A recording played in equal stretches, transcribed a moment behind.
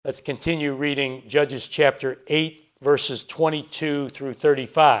Let's continue reading Judges chapter 8, verses 22 through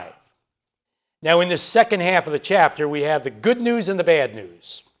 35. Now, in the second half of the chapter, we have the good news and the bad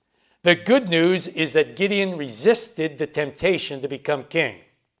news. The good news is that Gideon resisted the temptation to become king.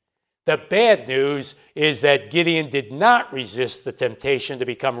 The bad news is that Gideon did not resist the temptation to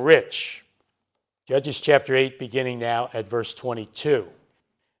become rich. Judges chapter 8, beginning now at verse 22.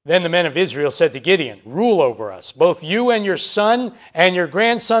 Then the men of Israel said to Gideon, "Rule over us, both you and your son and your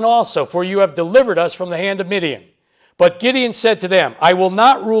grandson also, for you have delivered us from the hand of Midian." But Gideon said to them, "I will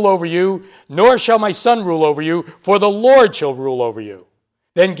not rule over you, nor shall my son rule over you, for the Lord shall rule over you."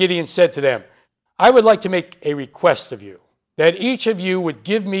 Then Gideon said to them, "I would like to make a request of you, that each of you would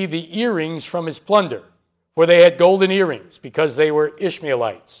give me the earrings from his plunder." For they had golden earrings, because they were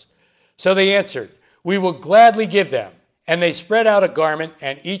Ishmaelites. So they answered, "We will gladly give them." And they spread out a garment,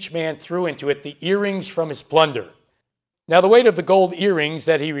 and each man threw into it the earrings from his plunder. Now the weight of the gold earrings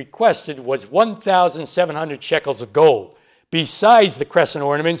that he requested was 1,700 shekels of gold, besides the crescent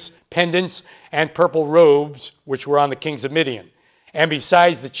ornaments, pendants, and purple robes which were on the kings of Midian, and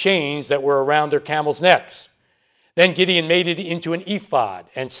besides the chains that were around their camels' necks. Then Gideon made it into an ephod,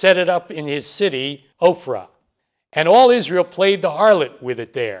 and set it up in his city, Ophrah. And all Israel played the harlot with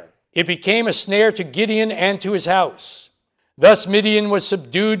it there. It became a snare to Gideon and to his house. Thus Midian was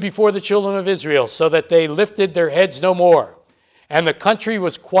subdued before the children of Israel, so that they lifted their heads no more. And the country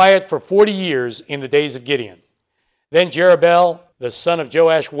was quiet for 40 years in the days of Gideon. Then Jerubbaal, the son of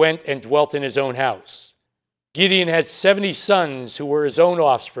Joash, went and dwelt in his own house. Gideon had 70 sons who were his own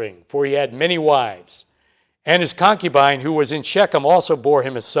offspring, for he had many wives. And his concubine, who was in Shechem, also bore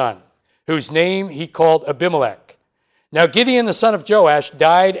him a son, whose name he called Abimelech. Now Gideon the son of Joash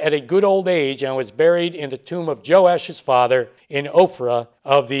died at a good old age, and was buried in the tomb of Joash his father in Ophrah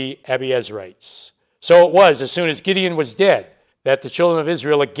of the Abiezrites. So it was, as soon as Gideon was dead, that the children of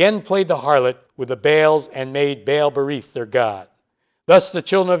Israel again played the harlot with the Baals, and made Baal-berith their god. Thus the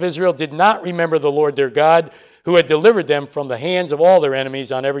children of Israel did not remember the Lord their God, who had delivered them from the hands of all their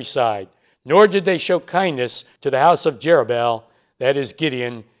enemies on every side, nor did they show kindness to the house of Jerubbaal, that is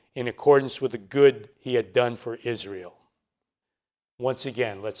Gideon, in accordance with the good he had done for Israel. Once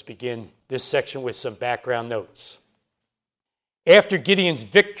again, let's begin this section with some background notes. After Gideon's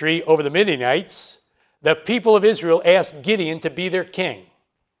victory over the Midianites, the people of Israel asked Gideon to be their king.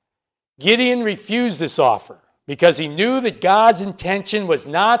 Gideon refused this offer because he knew that God's intention was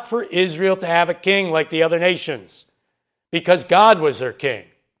not for Israel to have a king like the other nations, because God was their king.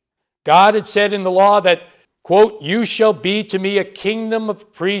 God had said in the law that, quote, "You shall be to me a kingdom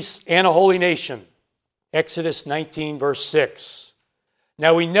of priests and a holy nation." Exodus 19, verse 6.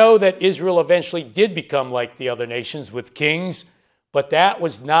 Now we know that Israel eventually did become like the other nations with kings, but that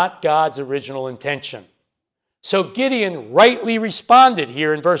was not God's original intention. So Gideon rightly responded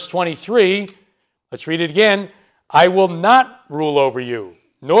here in verse 23. Let's read it again. "I will not rule over you,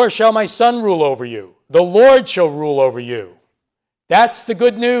 nor shall my son rule over you. The Lord shall rule over you." That's the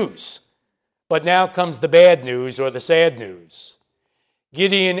good news. But now comes the bad news, or the sad news.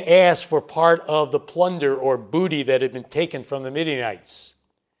 Gideon asked for part of the plunder or booty that had been taken from the Midianites.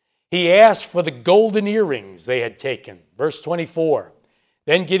 He asked for the golden earrings they had taken. Verse 24.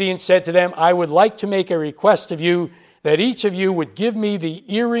 Then Gideon said to them, "I would like to make a request of you, that each of you would give me the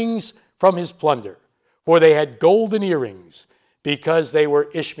earrings from his plunder." For they had golden earrings, because they were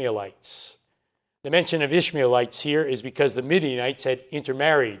Ishmaelites. The mention of Ishmaelites here is because the Midianites had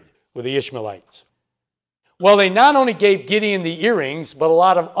intermarried with the Ishmaelites. Well, they not only gave Gideon the earrings, but a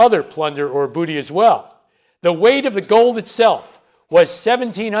lot of other plunder or booty as well. The weight of the gold itself was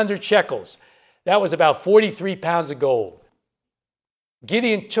 1,700 shekels. That was about 43 pounds of gold.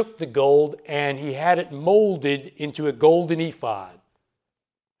 Gideon took the gold and he had it molded into a golden ephod.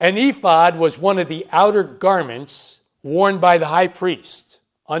 An ephod was one of the outer garments worn by the high priest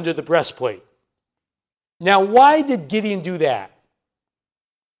under the breastplate. Now, why did Gideon do that?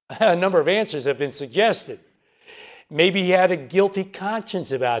 A number of answers have been suggested. Maybe he had a guilty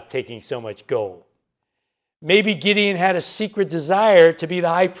conscience about taking so much gold. Maybe Gideon had a secret desire to be the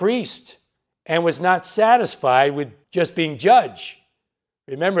high priest and was not satisfied with just being judge.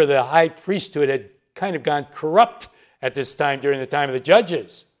 Remember, the high priesthood had kind of gone corrupt at this time during the time of the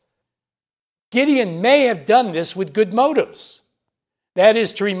judges. Gideon may have done this with good motives. That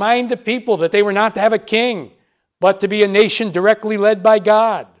is, to remind the people that they were not to have a king, but to be a nation directly led by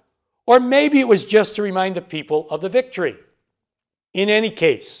God. Or maybe it was just to remind the people of the victory. In any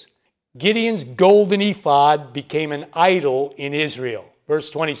case, Gideon's golden ephod became an idol in Israel. Verse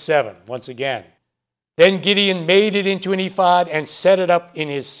 27, once again. Then Gideon made it into an ephod and set it up in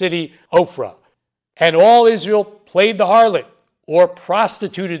his city, Ophrah. And all Israel played the harlot, or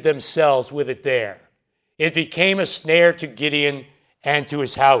prostituted themselves with it there. It became a snare to Gideon and to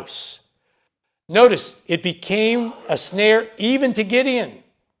his house. Notice, it became a snare even to Gideon.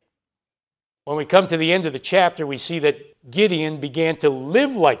 When we come to the end of the chapter, we see that Gideon began to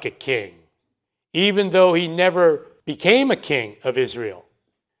live like a king, even though he never became a king of Israel.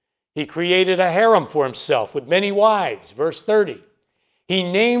 He created a harem for himself with many wives, verse 30. He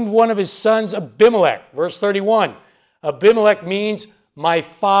named one of his sons Abimelech, verse 31. Abimelech means, my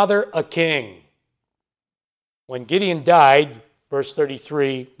father a king. When Gideon died, verse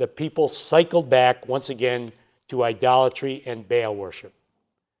 33, the people cycled back once again to idolatry and Baal worship.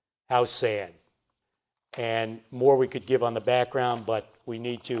 How sad. And more we could give on the background, but we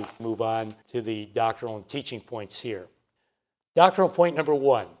need to move on to the doctrinal and teaching points here. Doctrinal point number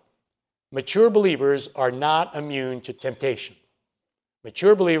 1. Mature believers are not immune to temptation.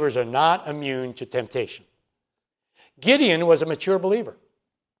 Mature believers are not immune to temptation. Gideon was a mature believer.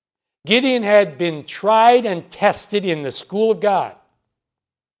 Gideon had been tried and tested in the school of God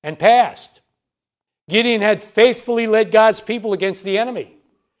and passed. Gideon had faithfully led God's people against the enemy.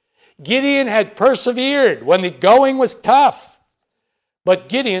 Gideon had persevered when the going was tough. But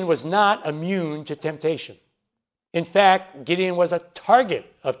Gideon was not immune to temptation. In fact, Gideon was a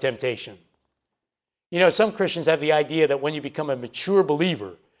target of temptation. You know, some Christians have the idea that when you become a mature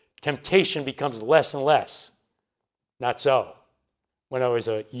believer, temptation becomes less and less. Not so. When I was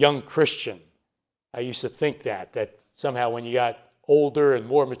a young Christian, I used to think that somehow when you got older and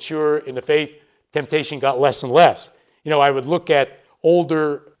more mature in the faith, temptation got less and less. You know, I would look at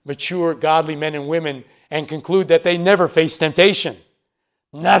older, mature, godly men and women and conclude that they never faced temptation.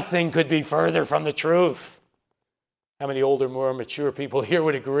 Nothing could be further from the truth. How many older, more mature people here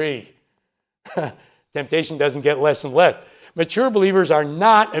would agree? Temptation doesn't get less and less. Mature believers are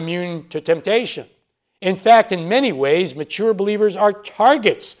not immune to temptation. In fact, in many ways, mature believers are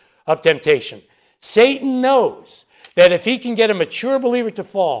targets of temptation. Satan knows that if he can get a mature believer to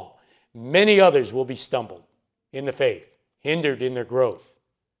fall, many others will be stumbled in the faith, hindered in their growth.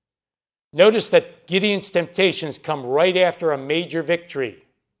 Notice that Gideon's temptations come right after a major victory.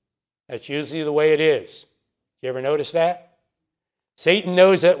 That's usually the way it is. You ever notice that? Satan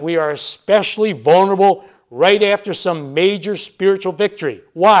knows that we are especially vulnerable right after some major spiritual victory.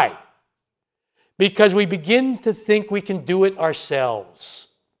 Why? Because we begin to think we can do it ourselves.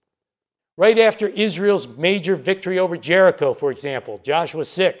 Right after Israel's major victory over Jericho, for example, Joshua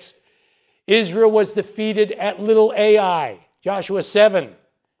 6, Israel was defeated at Little Ai, Joshua 7,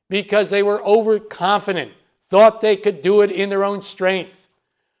 because they were overconfident, thought they could do it in their own strength.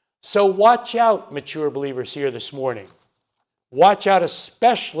 So watch out, mature believers here this morning. Watch out,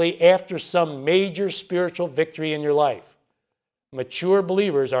 especially after some major spiritual victory in your life. Mature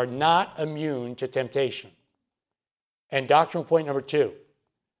believers are not immune to temptation. And doctrinal point number 2,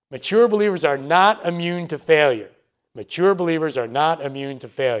 mature believers are not immune to failure. Mature believers are not immune to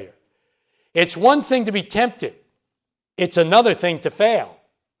failure. It's one thing to be tempted. It's another thing to fail.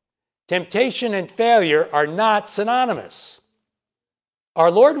 Temptation and failure are not synonymous.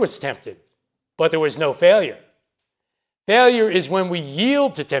 Our Lord was tempted, but there was no failure. Failure is when we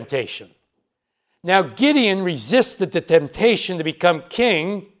yield to temptation. Now, Gideon resisted the temptation to become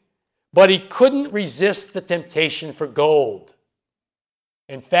king, but he couldn't resist the temptation for gold.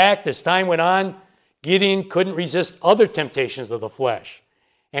 In fact, as time went on, Gideon couldn't resist other temptations of the flesh,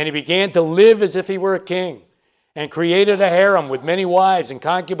 and he began to live as if he were a king and created a harem with many wives and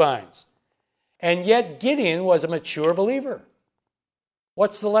concubines. And yet, Gideon was a mature believer.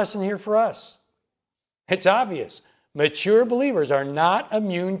 What's the lesson here for us? It's obvious. Mature believers are not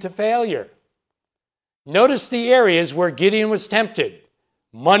immune to failure. Notice the areas where Gideon was tempted: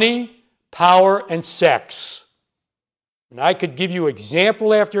 money, power, and sex. And I could give you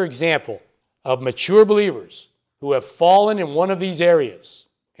example after example of mature believers who have fallen in one of these areas.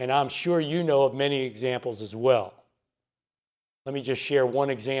 And I'm sure you know of many examples as well. Let me just share one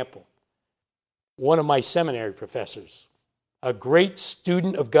example. One of my seminary professors, a great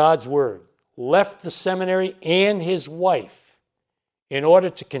student of God's Word, left the seminary and his wife in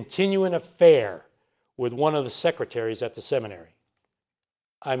order to continue an affair with one of the secretaries at the seminary.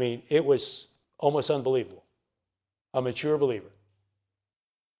 I mean, it was almost unbelievable. A mature believer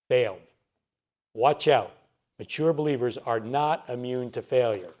failed. Watch out. Mature believers are not immune to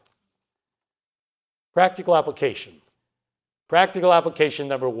failure. Practical application. Practical application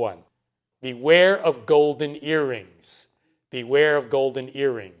number 1. Beware of golden earrings. Beware of golden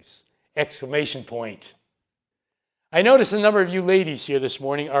earrings. Exclamation point. I notice a number of you ladies here this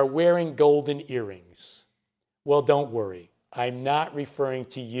morning are wearing golden earrings. Well, don't worry. I'm not referring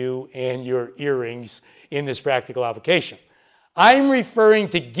to you and your earrings in this practical application. I'm referring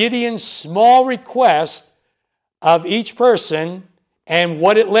to Gideon's small request of each person and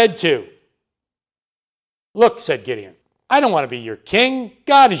what it led to. Look, said Gideon, I don't want to be your king.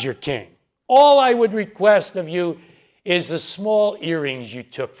 God is your king. All I would request of you is the small earrings you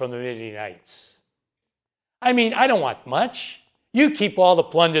took from the Midianites. I mean, I don't want much. You keep all the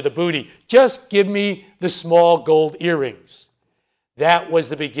plunder, the booty. Just give me the small gold earrings. That was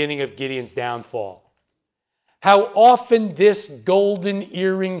the beginning of Gideon's downfall. How often this golden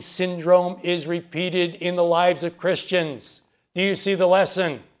earring syndrome is repeated in the lives of Christians. Do you see the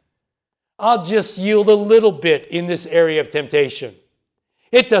lesson? I'll just yield a little bit in this area of temptation.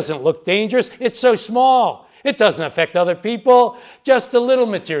 It doesn't look dangerous. It's so small. It doesn't affect other people. Just a little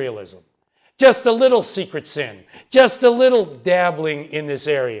materialism. Just a little secret sin. Just a little dabbling in this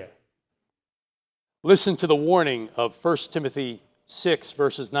area. Listen to the warning of 1 Timothy 6,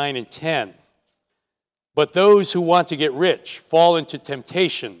 verses 9 and 10. But those who want to get rich fall into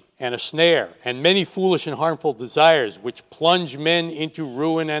temptation and a snare, and many foolish and harmful desires, which plunge men into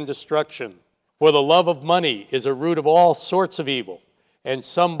ruin and destruction. For the love of money is a root of all sorts of evil, and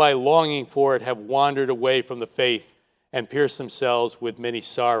some by longing for it have wandered away from the faith and pierced themselves with many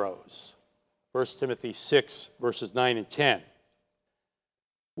sorrows. 1 Timothy 6, verses 9 and 10.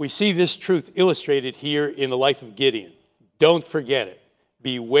 We see this truth illustrated here in the life of Gideon. Don't forget it.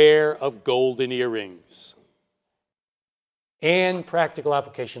 Beware of golden earrings. And practical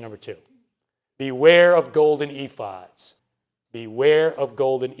application number 2. Beware of golden ephods. Beware of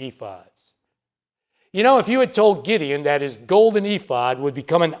golden ephods. You know, if you had told Gideon that his golden ephod would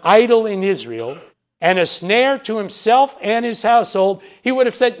become an idol in Israel and a snare to himself and his household, he would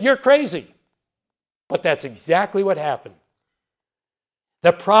have said, "You're crazy." But that's exactly what happened.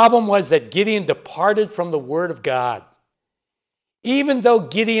 The problem was that Gideon departed from the word of God. Even though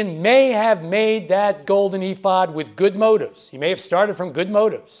Gideon may have made that golden ephod with good motives, he may have started from good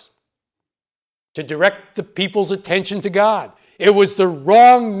motives to direct the people's attention to God. It was the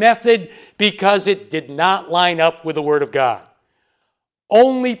wrong method because it did not line up with the word of God.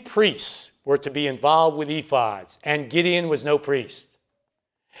 Only priests were to be involved with ephods, and Gideon was no priest.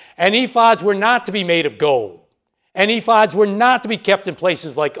 And ephods were not to be made of gold. And ephods were not to be kept in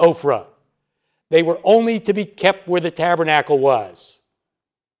places like Ophrah. They were only to be kept where the tabernacle was.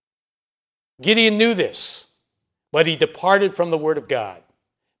 Gideon knew this, but he departed from the word of God.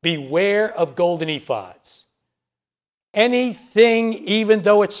 Beware of golden ephods. Anything, even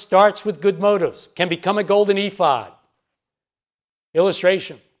though it starts with good motives, can become a golden ephod.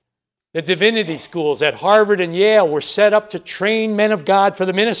 Illustration. The divinity schools at Harvard and Yale were set up to train men of God for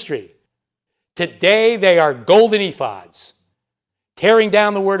the ministry. Today, they are golden ephods, tearing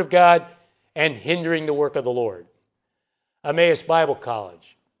down the word of God and hindering the work of the Lord. Emmaus Bible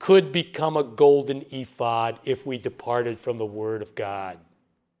College could become a golden ephod if we departed from the word of God.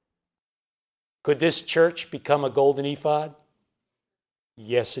 Could this church become a golden ephod?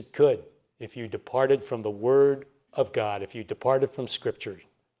 Yes, it could, if you departed from the word of God, if you departed from Scripture.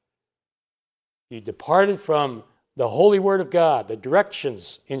 You departed from the holy word of God, the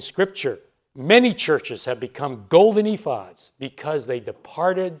directions in Scripture. Many churches have become golden ephods because they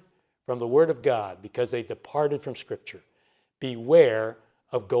departed from the word of God, because they departed from Scripture. Beware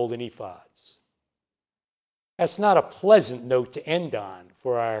of golden ephods. That's not a pleasant note to end on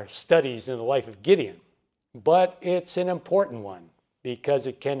for our studies in the life of Gideon, but it's an important one because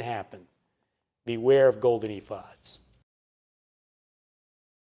it can happen. Beware of golden ephods.